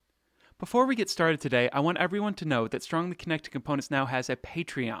Before we get started today, I want everyone to know that Strongly Connected Components now has a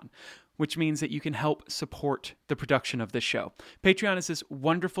Patreon, which means that you can help support the production of this show. Patreon is this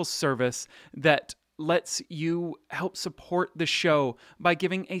wonderful service that lets you help support the show by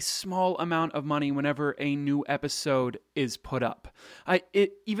giving a small amount of money whenever a new episode is put up.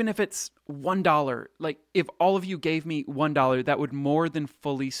 Even if it's $1, like if all of you gave me $1, that would more than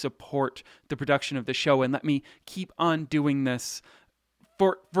fully support the production of the show and let me keep on doing this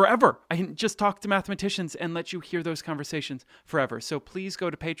for forever. I can just talk to mathematicians and let you hear those conversations forever. So please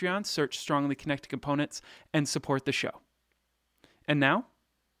go to Patreon, search Strongly Connected Components, and support the show. And now,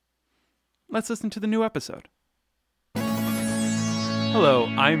 let's listen to the new episode. Hello,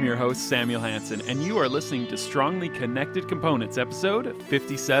 I'm your host, Samuel Hansen, and you are listening to Strongly Connected Components, episode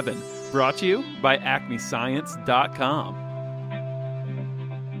 57, brought to you by acmescience.com.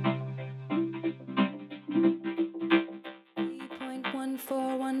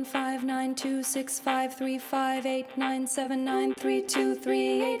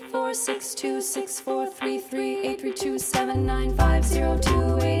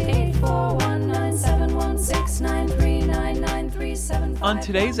 On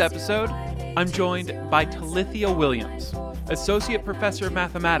today's episode, I'm joined by Talithia Williams, Associate Professor of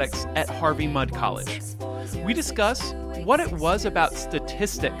Mathematics at Harvey Mudd College. We discuss what it was about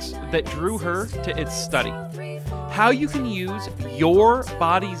statistics that drew her to its study, how you can use your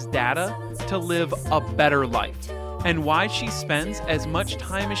body's data to live a better life, and why she spends as much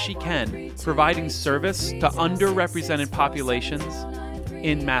time as she can providing service to underrepresented populations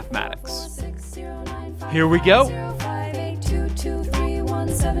in mathematics. Here we go.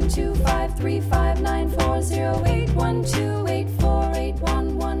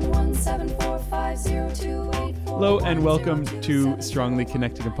 Hello and welcome to Strongly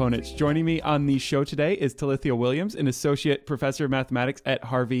Connected Components. Joining me on the show today is Talithia Williams, an associate professor of mathematics at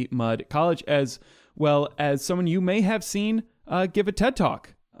Harvey Mudd College, as well as someone you may have seen give a TED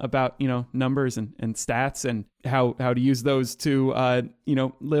Talk about, numbers and stats and how to use those to,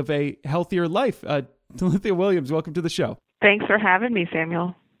 live a healthier life. Talithia Williams, welcome to the show. Thanks for having me,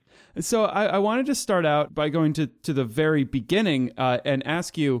 Samuel. So I wanted to start out by going to the very beginning and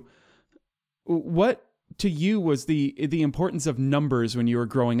ask you, what to you was the importance of numbers when you were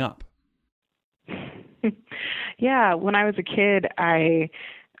growing up? Yeah, when I was a kid, I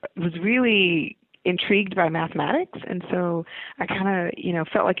was really intrigued by mathematics, and so I kind of,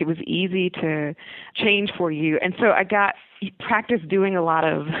 felt like it was easy to change for you. And so I got practice doing a lot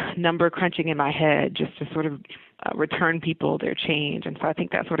of number crunching in my head just to sort of return people their change. And so I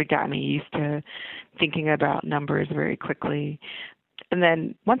think that sort of got me used to thinking about numbers very quickly. And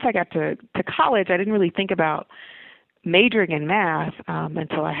then once I got to college, I didn't really think about majoring in math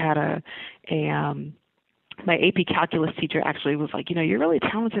until I had my AP calculus teacher actually was like, you're really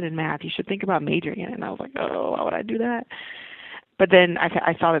talented in math. You should think about majoring in it. And I was like, oh, why would I do that? But then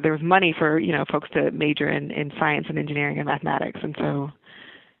I saw that there was money for, folks to major in science and engineering and mathematics. And so,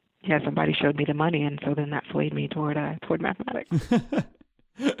 yeah, somebody showed me the money. And so then that swayed me toward mathematics.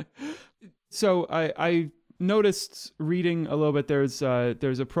 So I noticed reading a little bit, there's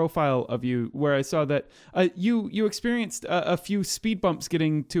a profile of you where I saw that you experienced a few speed bumps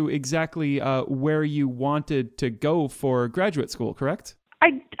getting to exactly where you wanted to go for graduate school, correct? I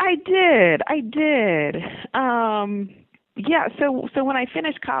did. Yeah, so when I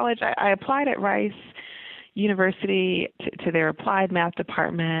finished college, I applied at Rice University to their applied math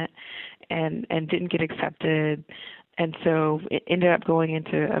department and didn't get accepted. And so it ended up going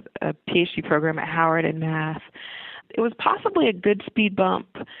into a PhD program at Howard in math. It was possibly a good speed bump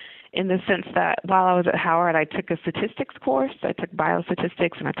in the sense that while I was at Howard, I took a statistics course. I took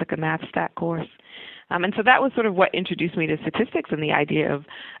biostatistics and I took a math stat course. And so that was sort of what introduced me to statistics and the idea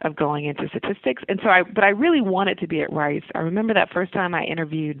of going into statistics. And so but I really wanted to be at Rice. I remember that first time I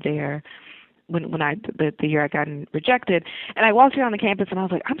interviewed there, when the year I got rejected, and I walked around the campus and I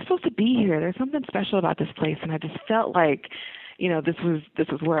was like, I'm supposed to be here. There's something special about this place, and I just felt like, this was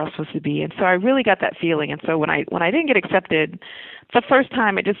where I was supposed to be. And so I really got that feeling. And so when I didn't get accepted, the first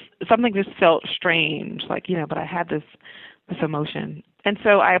time something just felt strange, but I had this emotion. And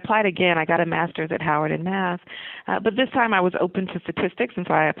so I applied again. I got a master's at Howard in math, but this time I was open to statistics, and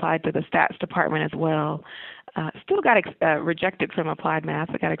so I applied to the stats department as well. Still got rejected from applied math,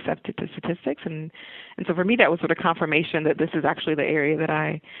 but got accepted to statistics, and so for me that was sort of confirmation that this is actually the area that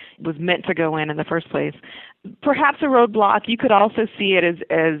I was meant to go in the first place. Perhaps a roadblock. You could also see it as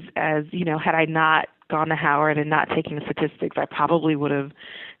had I not gone to Howard and not taken statistics, I probably would have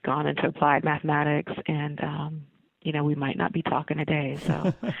gone into applied mathematics, and we might not be talking today.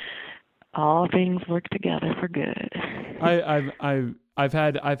 So all things work together for good. I've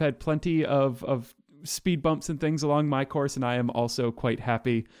had plenty of speed bumps and things along my course, and I am also quite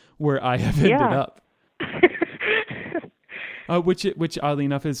happy where I have ended up. Which oddly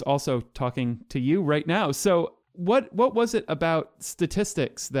enough is also talking to you right now. So what was it about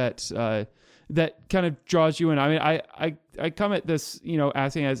statistics that that kind of draws you in? I mean, I come at this,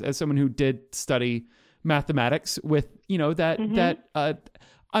 asking as someone who did study mathematics with,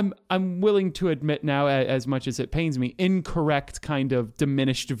 I'm willing to admit now, as much as it pains me, incorrect kind of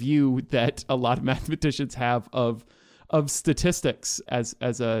diminished view that a lot of mathematicians have of statistics as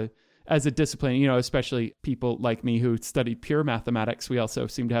a discipline, especially people like me who studied pure mathematics. We also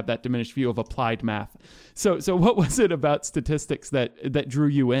seem to have that diminished view of applied math. So what was it about statistics that drew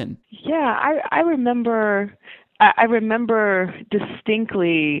you in? Yeah, I remember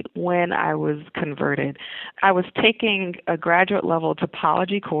distinctly when I was converted. I was taking a graduate level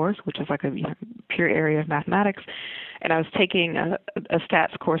topology course, which is like a pure area of mathematics, and I was taking a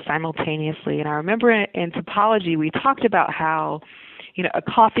stats course simultaneously. And I remember in topology we talked about how a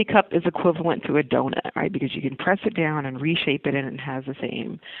coffee cup is equivalent to a donut, right? Because you can press it down and reshape it and it has the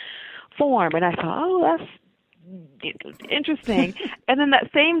same form. And I thought, oh, that's interesting. And then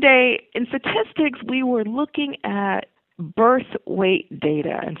that same day in statistics, we were looking at birth weight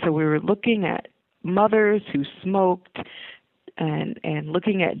data. And so we were looking at mothers who smoked and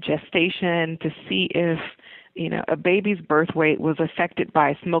looking at gestation to see if a baby's birth weight was affected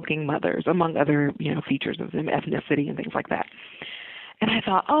by smoking mothers, among other features of them, ethnicity and things like that. And I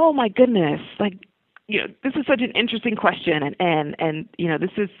thought, oh my goodness, this is such an interesting question, and this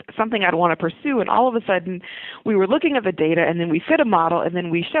is something I'd want to pursue. And all of a sudden, we were looking at the data, and then we fit a model, and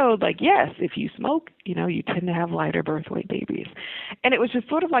then we showed, yes, if you smoke, you tend to have lighter birth weight babies. And it was just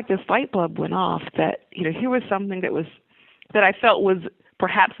sort of like this light bulb went off that here was something that I felt was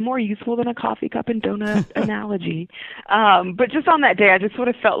perhaps more useful than a coffee cup and donut analogy. But just on that day, I just sort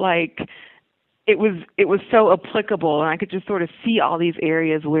of felt like it was so applicable, and I could just sort of see all these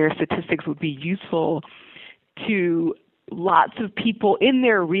areas where statistics would be useful to lots of people in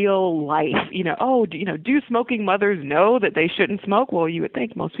their real life. Do smoking mothers know that they shouldn't smoke? Well, you would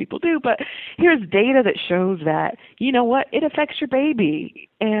think most people do, but here's data that shows that, it affects your baby,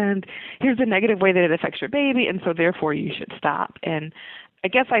 and here's a negative way that it affects your baby, and so therefore you should stop. And I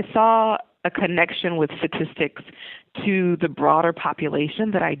guess I saw a connection with statistics to the broader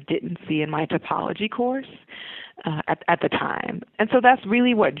population that I didn't see in my topology course at the time. And so that's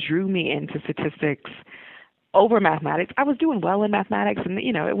really what drew me into statistics over mathematics. I was doing well in mathematics, and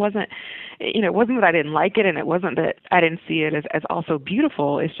it wasn't that I didn't like it, and it wasn't that I didn't see it as also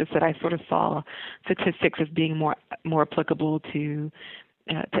beautiful. It's just that I sort of saw statistics as being more applicable to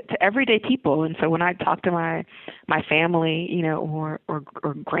everyday people. And so when I talked to my family, or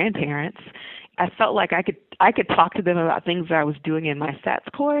grandparents, I felt like I could talk to them about things that I was doing in my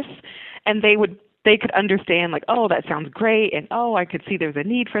stats course, and they could understand, oh, that sounds great, and oh, I could see there's a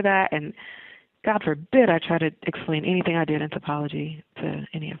need for that, and God forbid I try to explain anything I did in topology to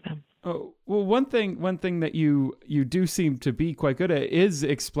any of them. Oh, well, one thing that you do seem to be quite good at is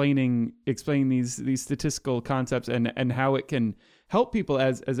explaining these statistical concepts and how it can help people,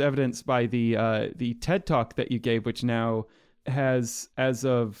 as evidenced by the TED Talk that you gave, which now has, as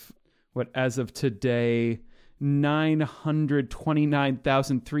of today,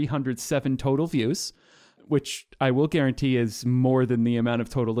 929,307 total views, which I will guarantee is more than the amount of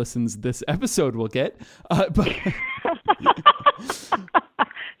total listens this episode will get. But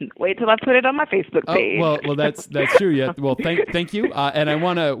wait till I put it on my Facebook page. Well, that's true. Yeah. Well, thank you, and I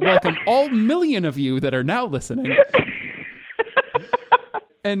want to welcome all million of you that are now listening.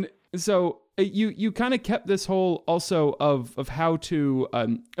 And so you kind of kept this whole also of how to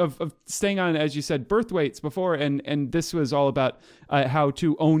of staying on, as you said, birth weights before, and this was all about how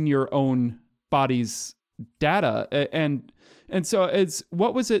to own your own body's data, and so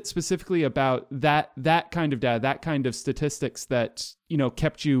what was it specifically about that kind of data, that kind of statistics that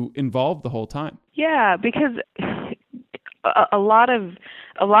kept you involved the whole time? Yeah, because a lot of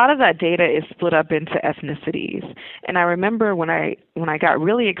that data is split up into ethnicities, and I remember when I got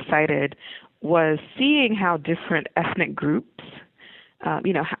really excited was seeing how different ethnic groups,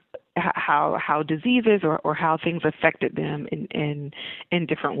 how diseases or how things affected them in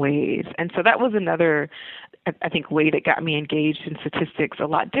different ways. And so that was another, I think, way that got me engaged in statistics a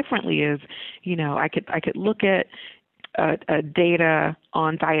lot differently. Is I could look at data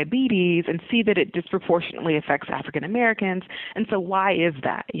on diabetes and see that it disproportionately affects African Americans. And so why is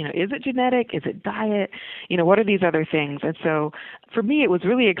that? Is it genetic? Is it diet? What are these other things? And so for me, it was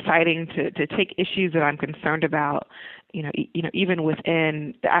really exciting to take issues that I'm concerned about, even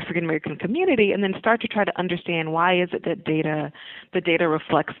within the African American community, and then start to try to understand why is it that the data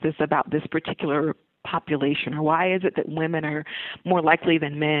reflects this about this particular population, or why is it that women are more likely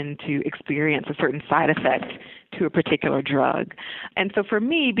than men to experience a certain side effect to a particular drug. And so for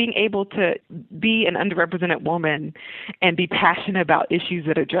me, being able to be an underrepresented woman and be passionate about issues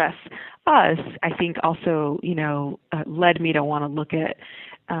that address us, I think also, led me to want to look at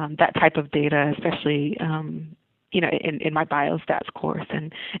that type of data, especially in my biostats course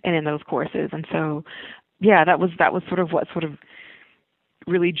and in those courses. And so, yeah, that was sort of what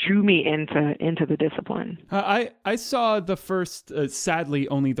really drew me into the discipline. I saw the first, sadly,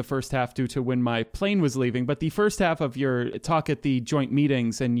 only the first half due to when my plane was leaving, but the first half of your talk at the joint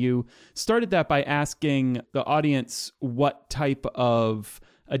meetings, and you started that by asking the audience what type of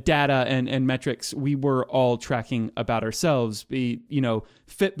data and metrics we were all tracking about ourselves, be,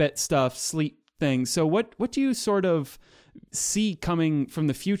 Fitbit stuff, sleep things. So what do you sort of see coming from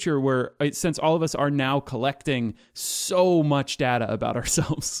the future where, since all of us are now collecting so much data about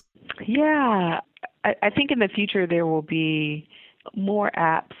ourselves? Yeah, I think in the future there will be more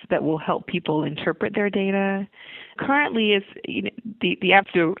apps that will help people interpret their data. Currently, the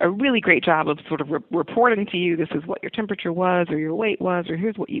apps do a really great job of sort of reporting to you, this is what your temperature was, or your weight was, or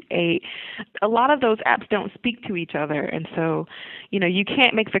here's what you ate. A lot of those apps don't speak to each other, and so, you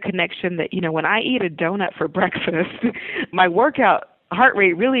can't make the connection that, when I eat a donut for breakfast, my workout heart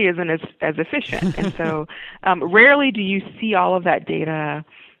rate really isn't as efficient. And so rarely do you see all of that data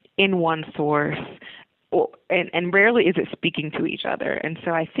in one source, and rarely is it speaking to each other. And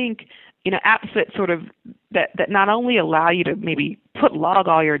so I think, apps that sort of that not only allow you to maybe log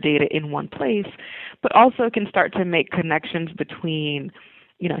all your data in one place, but also can start to make connections between,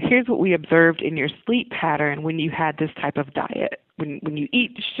 here's what we observed in your sleep pattern when you had this type of diet. When you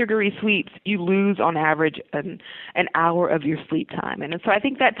eat sugary sweets, you lose on average an hour of your sleep time. And so I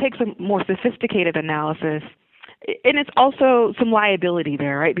think that takes a more sophisticated analysis. And it's also some liability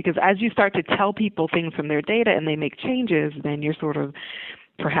there, right? Because as you start to tell people things from their data and they make changes, then you're sort of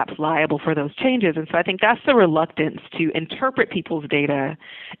perhaps liable for those changes. And so I think that's the reluctance to interpret people's data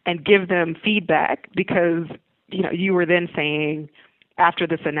and give them feedback, because, you were then saying, after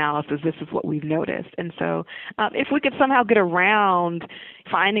this analysis, this is what we've noticed. And so if we could somehow get around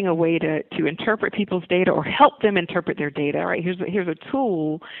finding a way to interpret people's data or help them interpret their data, right? Here's a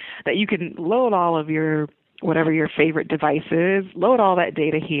tool that you can load all of whatever your favorite device is, load all that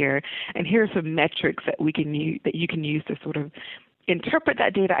data here, and here are some metrics that we can use, that you can use to sort of interpret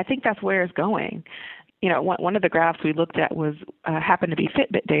that data. I think that's where it's going. One of the graphs we looked at was happened to be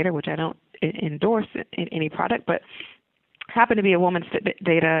Fitbit data, which I don't endorse in any product, but happened to be a woman's Fitbit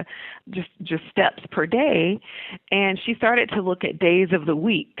data, just steps per day, and she started to look at days of the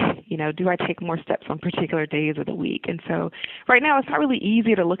week. Do I take more steps on particular days of the week? And so right now it's not really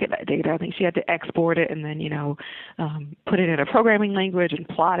easy to look at that data. I think she had to export it and then, put it in a programming language and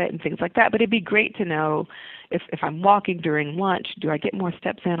plot it and things like that. But it'd be great to know if I'm walking during lunch, do I get more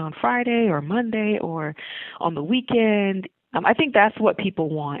steps in on Friday or Monday or on the weekend? I think that's what people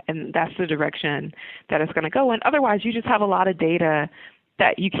want, and that's the direction that it's going to go in. Otherwise, you just have a lot of data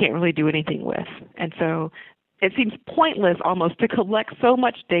that you can't really do anything with. And so it seems pointless almost to collect so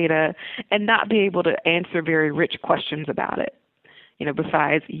much data and not be able to answer very rich questions about it.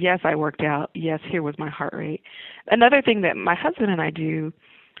 Besides, yes, I worked out. Yes, here was my heart rate. Another thing that my husband and I do,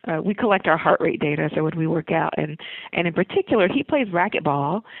 we collect our heart rate data. So when we work out, and in particular, he plays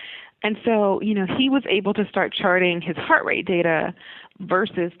racquetball. And so, he was able to start charting his heart rate data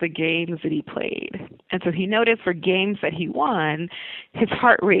versus the games that he played. And so he noticed for games that he won, his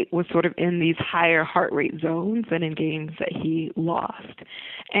heart rate was sort of in these higher heart rate zones than in games that he lost.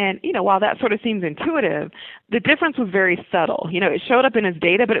 And, while that sort of seems intuitive, the difference was very subtle. It showed up in his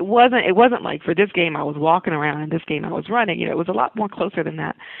data, but it wasn't like for this game I was walking around and this game I was running. It was a lot more closer than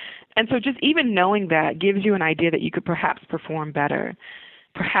that. And so just even knowing that gives you an idea that you could perhaps perform better.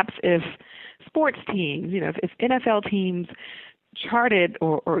 Perhaps if sports teams, if NFL teams charted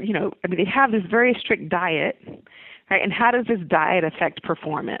or they have this very strict diet, right? And how does this diet affect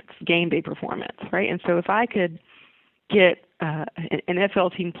performance, game day performance, right? And so if I could get an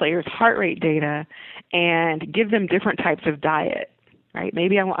NFL team player's heart rate data and give them different types of diet, right?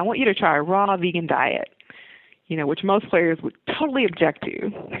 Maybe I want you to try a raw vegan diet, which most players would totally object to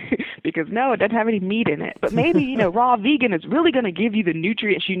because no, it doesn't have any meat in it. But maybe, raw vegan is really going to give you the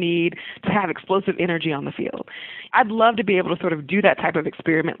nutrients you need to have explosive energy on the field. I'd love to be able to sort of do that type of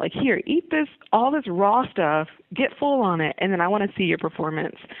experiment. Like, here, eat all this raw stuff, get full on it, and then I want to see your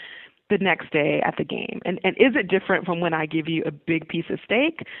performance the next day at the game. And is it different from when I give you a big piece of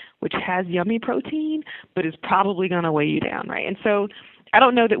steak, which has yummy protein, but is probably going to weigh you down, right? And so I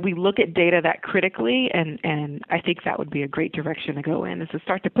don't know that we look at data that critically, and I think that would be a great direction to go in, is to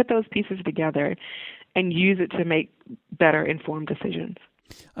start to put those pieces together and use it to make better informed decisions.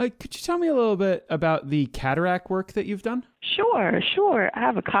 Could you tell me a little bit about the cataract work that you've done? Sure. I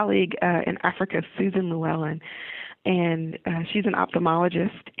have a colleague in Africa, Susan Llewellyn, and she's an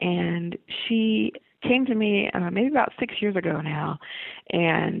ophthalmologist, and she came to me maybe about 6 years ago now,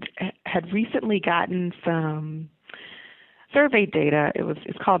 and had recently gotten some survey data.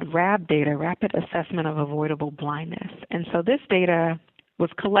 It's called RAB data, Rapid Assessment of Avoidable Blindness. And so this data was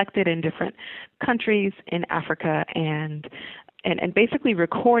collected in different countries in Africa and basically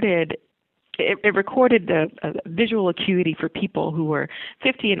recorded. It recorded the visual acuity for people who were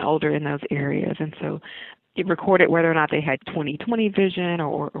 50 and older in those areas, and so it recorded whether or not they had 20/20 vision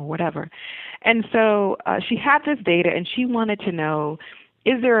or whatever. And so she had this data, and she wanted to know,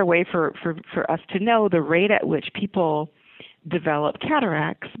 is there a way for us to know the rate at which people develop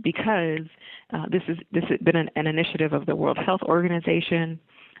cataracts? Because this has been an initiative of the World Health Organization.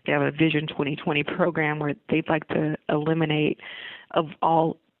 They have a Vision 2020 program where they'd like to eliminate of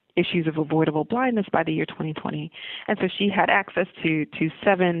all issues of avoidable blindness by the year 2020. And so she had access to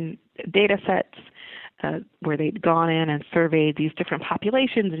 7 data sets where they'd gone in and surveyed these different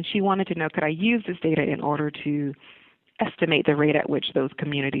populations, and she wanted to know, could I use this data in order to estimate the rate at which those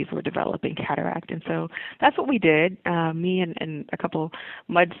communities were developing cataract? And so that's what we did. Me and a couple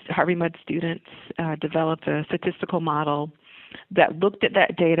Harvey Mudd students developed a statistical model that looked at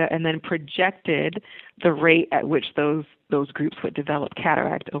that data and then projected the rate at which those groups would develop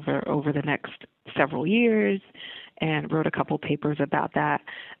cataract over the next several years, and wrote a couple papers about that.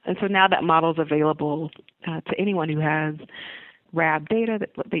 And so now that model is available to anyone who has RAB data that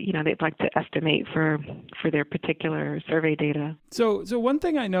they'd like to estimate for their particular survey data. So one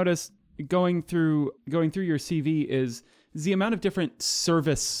thing I noticed going through your CV is the amount of different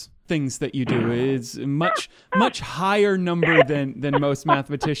service things that you do is much higher number than most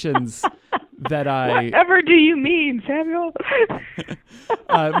mathematicians that I... Whatever do you mean, Samuel?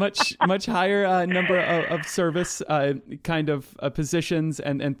 much higher number of service kind of positions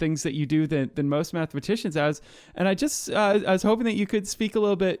and things that you do than most mathematicians. I was hoping that you could speak a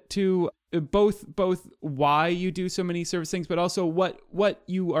little bit to both why you do so many service things, but also what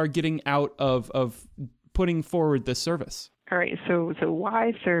you are getting out of putting forward this service. All right, so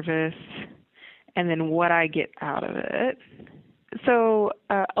why service, and then what I get out of it. So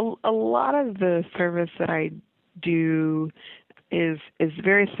a lot of the service that I do is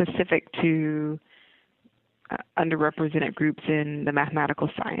very specific to underrepresented groups in the mathematical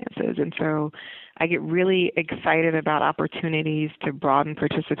sciences. And so I get really excited about opportunities to broaden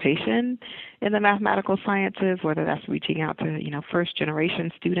participation in the mathematical sciences, whether that's reaching out to,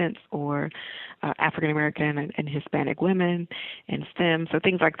 first-generation students or African-American and Hispanic women in STEM, so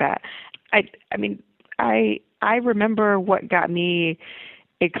things like that. I remember what got me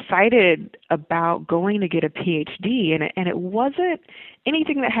excited about going to get a PhD, and it wasn't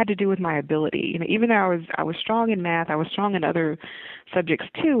anything that had to do with my ability. Even though I was strong in math, I was strong in other subjects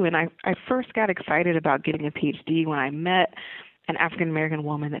too, and I first got excited about getting a PhD when I met an African-American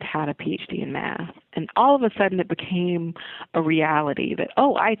woman that had a PhD in math. And all of a sudden it became a reality that,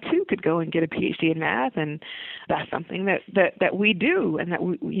 I too could go and get a PhD in math, and that's something that we do and that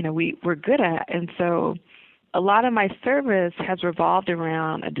we're good at. And so a lot of my service has revolved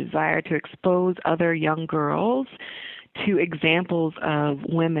around a desire to expose other young girls to examples of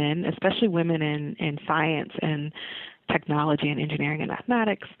women, especially women in science and technology and engineering and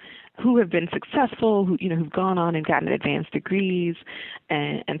mathematics, who have been successful, who've gone on and gotten advanced degrees,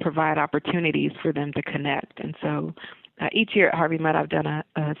 and provide opportunities for them to connect. And so each year at Harvey Mudd, I've done a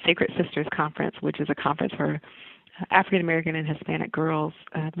Sacred Sisters Conference, which is a conference for African American and Hispanic girls,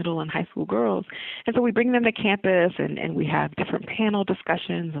 middle and high school girls. And so we bring them to campus, and we have different panel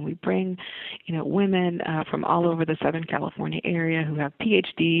discussions, and we bring, women from all over the Southern California area who have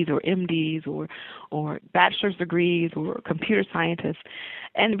PhDs or MDs or bachelor's degrees or computer scientists,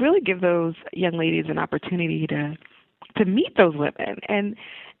 and really give those young ladies an opportunity to meet those women. And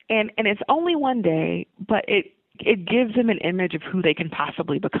it's only one day, but it gives them an image of who they can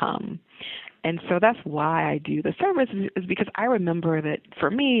possibly become. And so that's why I do the service is because I remember that for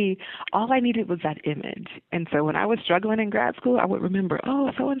me, all I needed was that image. And so when I was struggling in grad school, I would remember,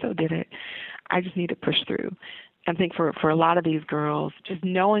 oh, so-and-so did it. I just need to push through. I think for a lot of these girls, just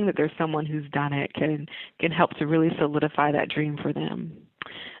knowing that there's someone who's done it can help to really solidify that dream for them.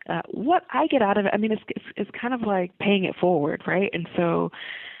 What I get out of it, I mean, it's kind of like paying it forward, right? And so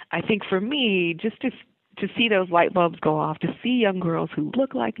I think for me, just to see those light bulbs go off, to see young girls who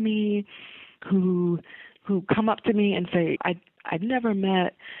look like me, who come up to me and say, I'd never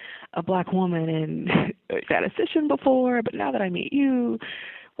met a Black woman in statistician before, but now that I meet you,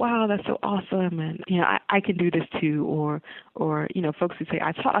 wow, that's so awesome, and I can do this too. Or folks who say,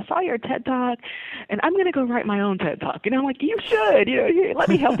 I saw your TED Talk, and I'm going to go write my own TED Talk. I'm like, you should. Let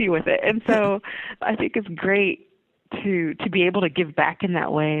me help you with it. And so I think it's great to be able to give back in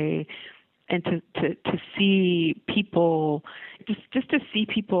that way, and to see people just to see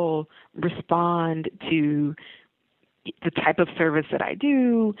people respond to the type of service that I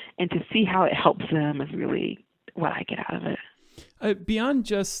do, and to see how it helps them is really what I get out of it. Beyond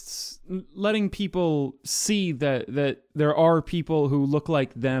just letting people see that there are people who look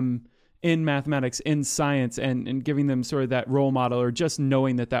like them in mathematics, in science, and giving them sort of that role model, or just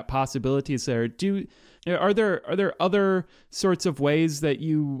knowing that possibility is there, are there other sorts of ways that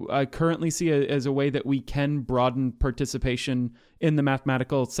you currently see as a way that we can broaden participation in the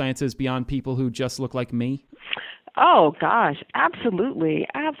mathematical sciences beyond people who just look like me? Oh, gosh, absolutely.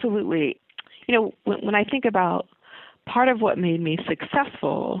 Absolutely. When I think about part of what made me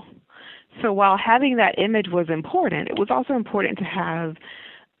successful, so while having that image was important, it was also important to have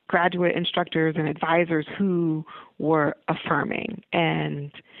graduate instructors and advisors who were affirming.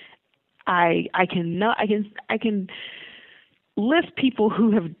 And I can list people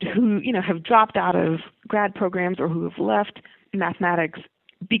who have dropped out of grad programs or who have left mathematics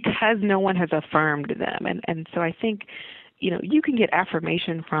because no one has affirmed them. And so I think you can get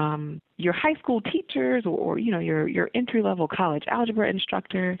affirmation from your high school teachers or your entry-level college algebra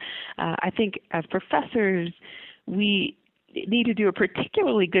instructor. I think as professors, we need to do a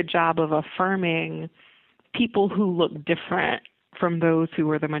particularly good job of affirming people who look different from those who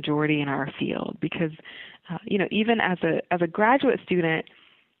are the majority in our field. Because, even as a graduate student,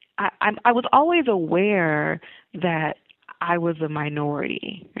 I was always aware that I was a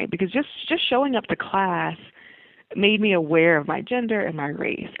minority, right? Because just showing up to class made me aware of my gender and my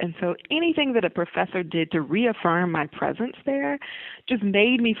race. And so anything that a professor did to reaffirm my presence there just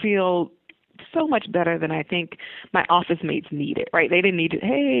made me feel so much better than I think my office mates needed, right? They didn't need it.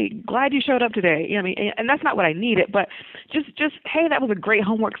 Hey, glad you showed up today. And that's not what I needed, but just hey, that was a great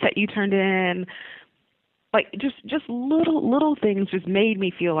homework set you turned in. Like just little things just made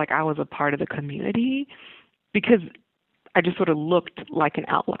me feel like I was a part of the community, because I just sort of looked like an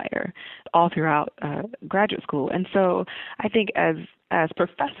outlier all throughout graduate school. And so I think as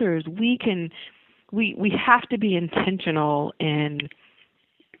professors, we have to be intentional in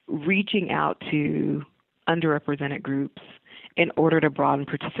reaching out to underrepresented groups in order to broaden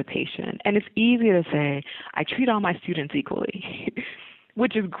participation. And it's easy to say, I treat all my students equally,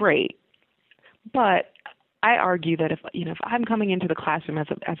 which is great. But I argue that if I'm coming into the classroom as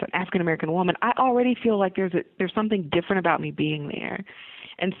an African American woman, I already feel like there's something different about me being there.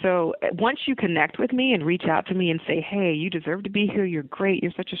 And so once you connect with me and reach out to me and say, hey, you deserve to be here, you're great,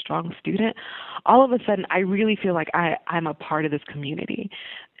 you're such a strong student, all of a sudden I really feel like I'm a part of this community.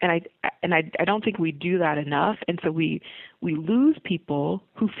 And I don't think we do that enough. And so we lose people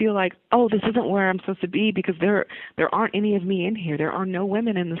who feel like, oh, this isn't where I'm supposed to be because there aren't any of me in here. There are no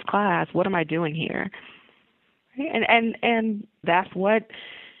women in this class. What am I doing here? And that's what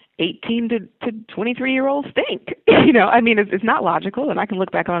 18 to 23-year-olds think. It's not logical, and I can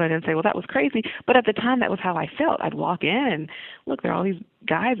look back on it and say, well, that was crazy. But at the time, that was how I felt. I'd walk in and look, there are all these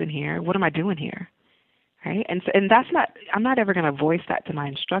guys in here. What am I doing here? Right? And that's not. I'm not ever going to voice that to my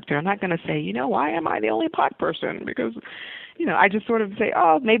instructor. I'm not going to say, why am I the only Black person? Because, I just sort of say,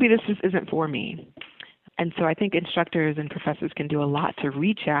 oh, maybe this just isn't for me. And so I think instructors and professors can do a lot to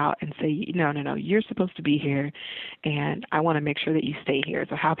reach out and say, no, you're supposed to be here, and I want to make sure that you stay here.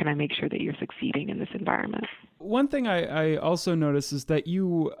 So how can I make sure that you're succeeding in this environment? One thing I also noticed is that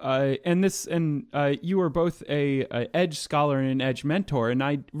you you are both a EDGE scholar and an EDGE mentor, and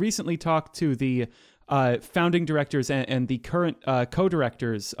I recently talked to the founding directors and the current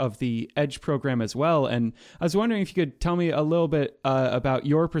co-directors of the EDGE program as well. And I was wondering if you could tell me a little bit about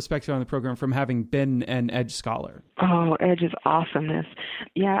your perspective on the program from having been an EDGE scholar. Oh, EDGE is awesomeness.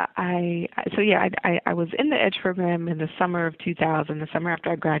 Yeah, I was in the EDGE program in the summer of 2000, the summer after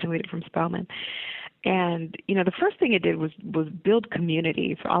I graduated from Spelman. And the first thing it did was build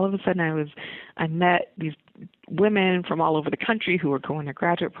community. So all of a sudden I met these women from all over the country who were going to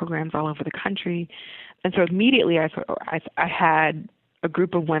graduate programs all over the country. And so immediately I had a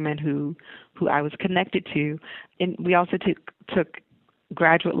group of women who I was connected to. And we also took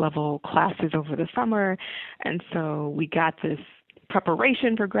graduate level classes over the summer. And so we got this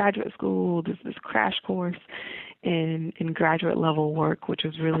preparation for graduate school, this crash course in graduate level work, which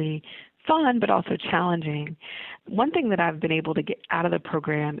was really fun but also challenging. One thing that I've been able to get out of the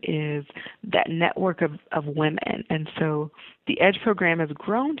program is that network of women. And so the EDGE program has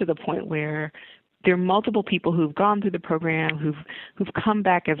grown to the point where there are multiple people who've gone through the program, who've come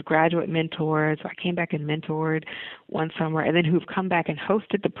back as graduate mentors. So I came back and mentored one summer, and then who've come back and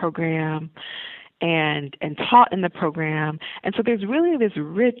hosted the program and taught in the program. And so there's really this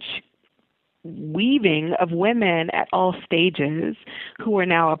rich weaving of women at all stages who are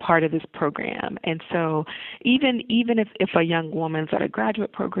now a part of this program. And so even if a young woman's at a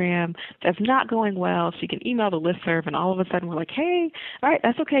graduate program that's not going well, she can email the listserv, and all of a sudden we're like, hey, all right,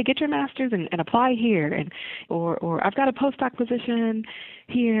 that's okay, get your master's and apply here, and or I've got a postdoc position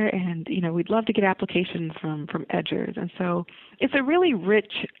here, and we'd love to get applications from Edgers. And so it's a really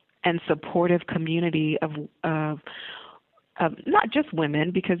rich and supportive community of not just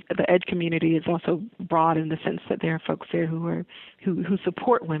women, because the EDGE community is also broad in the sense that there are folks there who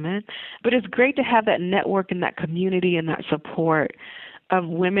support women. But it's great to have that network and that community and that support of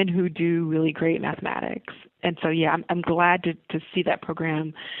women who do really great mathematics. And so, yeah, I'm glad to see that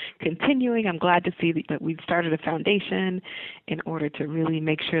program continuing. I'm glad to see that we've started a foundation in order to really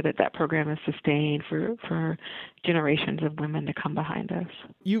make sure that program is sustained for generations of women to come behind us.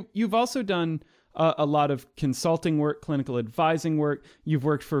 You've also done a lot of consulting work, clinical advising work. You've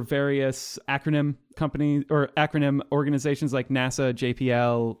worked for various acronym companies or acronym organizations like NASA,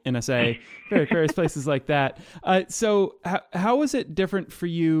 JPL, NSA, various places like that. So how is it different for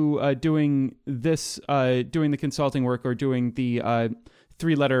you doing the consulting work or doing the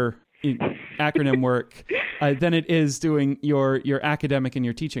three-letter acronym work than it is doing your academic and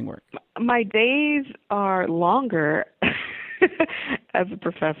your teaching work? My days are longer as a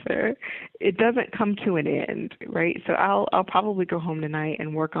professor. It doesn't come to an end, right? So I'll probably go home tonight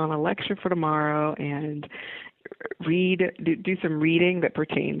and work on a lecture for tomorrow and do some reading that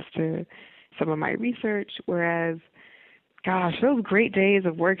pertains to some of my research. Whereas, gosh, those great days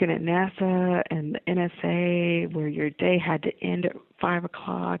of working at NASA and the NSA where your day had to end at 5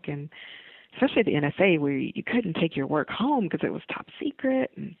 o'clock, and especially at the NSA where you couldn't take your work home because it was top secret,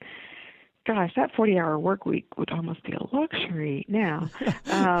 and gosh, that 40-hour work week would almost be a luxury now.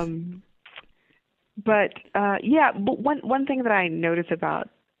 But one thing that I notice about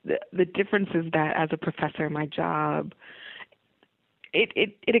the difference is that as a professor, my job,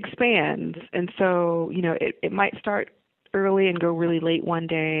 it expands. And so, it might start early and go really late one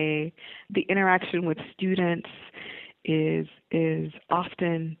day. The interaction with students is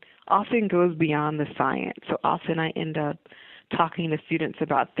often goes beyond the science. So often I end up talking to students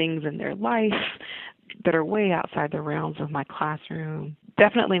about things in their life that are way outside the realms of my classroom.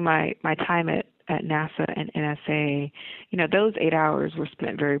 Definitely my time at NASA and NSA, those 8 hours were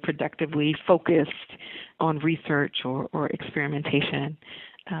spent very productively, focused on research or experimentation.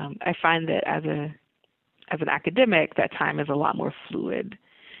 I find that as an academic, that time is a lot more fluid,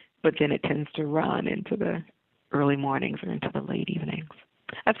 but then it tends to run into the early mornings or into the late evenings.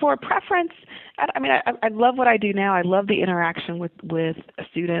 As for a preference, I love what I do now. I love the interaction with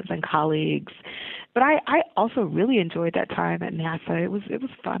students and colleagues, but I also really enjoyed that time at NASA. It was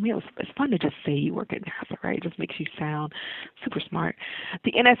fun. It's fun to just say you work at NASA, right? It just makes you sound super smart.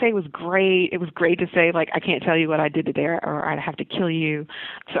 The NSA was great. It was great to say, like, I can't tell you what I did today, or I'd have to kill you.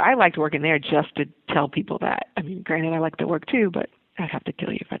 So I liked working there just to tell people that. Granted, I like to work too, but I'd have to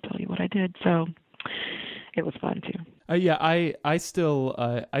kill you if I tell you what I did. So it was fun too. I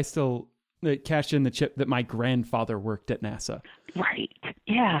still cashed in the chip that my grandfather worked at NASA. Right.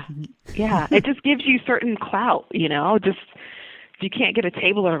 Yeah. It just gives you certain clout, just if you can't get a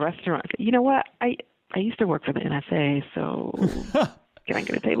table at a restaurant. You know what? I used to work for the NSA, so can I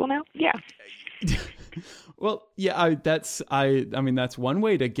get a table now? Yeah. Well, yeah, that's one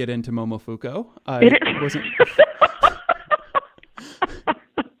way to get into Momofuku. Wasn't.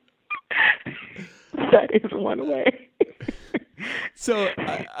 That is one way. So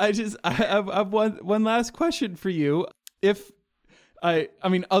I have one last question for you. If I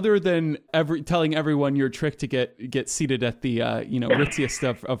mean, other than telling everyone your trick to get seated at the ritziest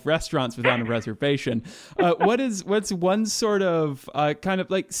of restaurants without a reservation, what's one sort of kind of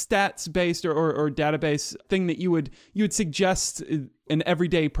like stats based or database thing that you would suggest an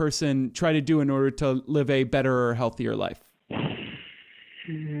everyday person try to do in order to live a better or healthier life?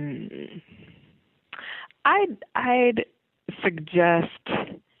 I'd suggest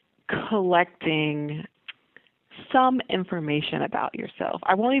collecting some information about yourself.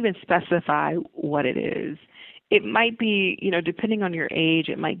 I won't even specify what it is. It might be, depending on your age,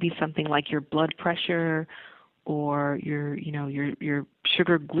 it might be something like your blood pressure or your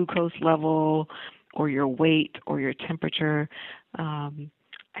sugar glucose level or your weight or your temperature. I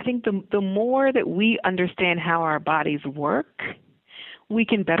think the more that we understand how our bodies work, we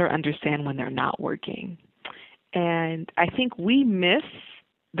can better understand when they're not working. And I think we miss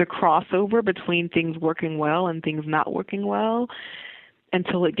the crossover between things working well and things not working well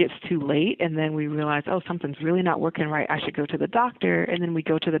until it gets too late, and then we realize, oh, something's really not working right, I should go to the doctor, and then we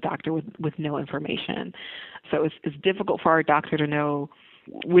go to the doctor with no information. So it's difficult for our doctor to know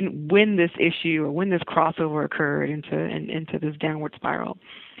when this issue or when this crossover occurred into this downward spiral.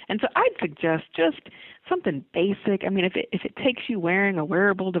 And so I'd suggest just something basic. I mean, if it takes you wearing a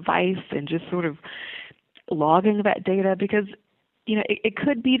wearable device and just sort of logging that data, because it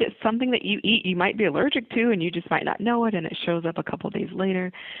could be that something that you eat you might be allergic to and you just might not know it, and it shows up a couple of days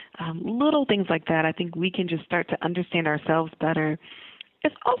later. Little things like that, I think we can just start to understand ourselves better.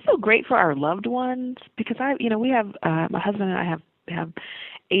 It's also great for our loved ones because we have my husband and I have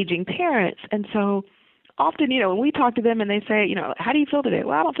aging parents, and so often, when we talk to them and they say, how do you feel today?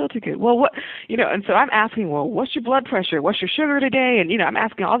 Well, I don't feel too good. Well, what, and so I'm asking, well, what's your blood pressure? What's your sugar today? And, I'm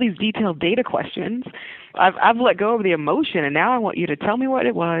asking all these detailed data questions. I've let go of the emotion, and now I want you to tell me what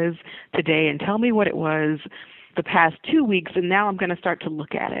it was today and tell me what it was the past 2 weeks, and now I'm going to start to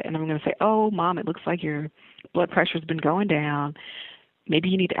look at it. And I'm going to say, oh, Mom, it looks like your blood pressure's been going down. Maybe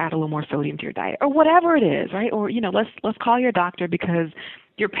you need to add a little more sodium to your diet, or whatever it is, right? Or, let's call your doctor because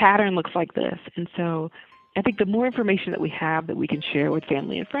your pattern looks like this. And so I think the more information that we have that we can share with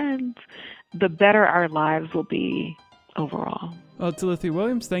family and friends, the better our lives will be overall. Well, Talithia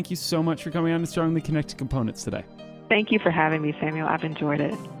Williams, thank you so much for coming on to Strongly Connected Components today. Thank you for having me, Samuel. I've enjoyed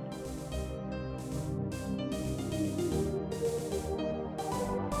it.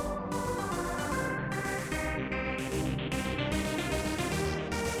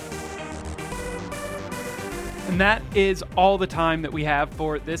 And that is all the time that we have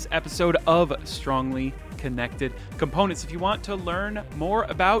for this episode of Strongly Connected Components. If you want to learn more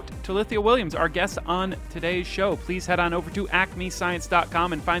about Talithia Williams, our guest on today's show, please head on over to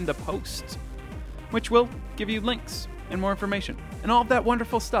acmescience.com and find the post, which will give you links and more information and all of that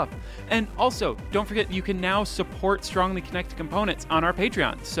wonderful stuff. And also, don't forget, you can now support Strongly Connected Components on our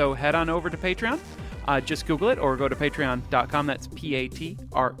Patreon. So head on over to Patreon. Just Google it or go to patreon.com. That's patreon.com.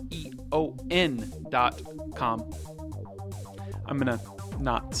 I'm going to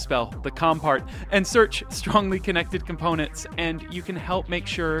not spell the com part, and search Strongly Connected Components, and you can help make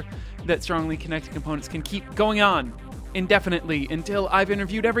sure that Strongly Connected Components can keep going on indefinitely until I've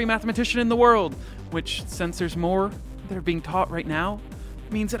interviewed every mathematician in the world, which, since there's more that are being taught right now,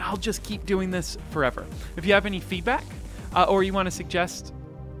 means that I'll just keep doing this forever. If you have any feedback, or you want to suggest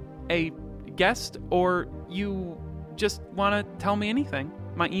a guest, or you just want to tell me anything,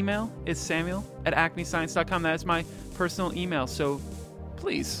 my email is samuel@acmescience.com. That is my personal email, so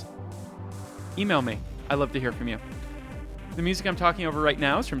please email me. I love to hear from you. The music I'm talking over right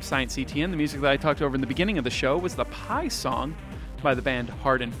now is from Science CTN. The music that I talked over in the beginning of the show was the Pie Song by the band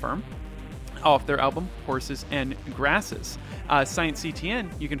Hard and Firm off their album Horses and Grasses. Science CTN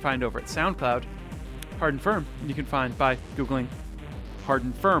you can find over at SoundCloud. Hard and Firm you can find by Googling Hard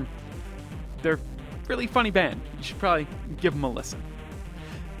and Firm. They're a really funny band. You should probably give them a listen.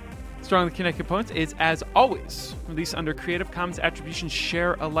 Strongly Connected Components is, as always, released under Creative Commons Attribution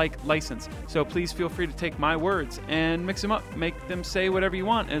Share Alike license. So please feel free to take my words and mix them up. Make them say whatever you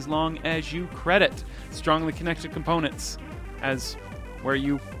want as long as you credit Strongly Connected Components as where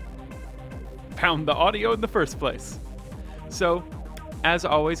you found the audio in the first place. So, as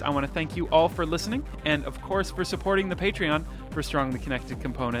always, I want to thank you all for listening and, of course, for supporting the Patreon for Strongly Connected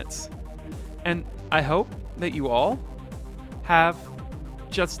Components. And I hope that you all have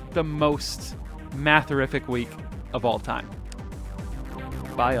just the most matherific week of all time.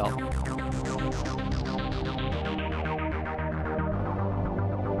 Bye, all.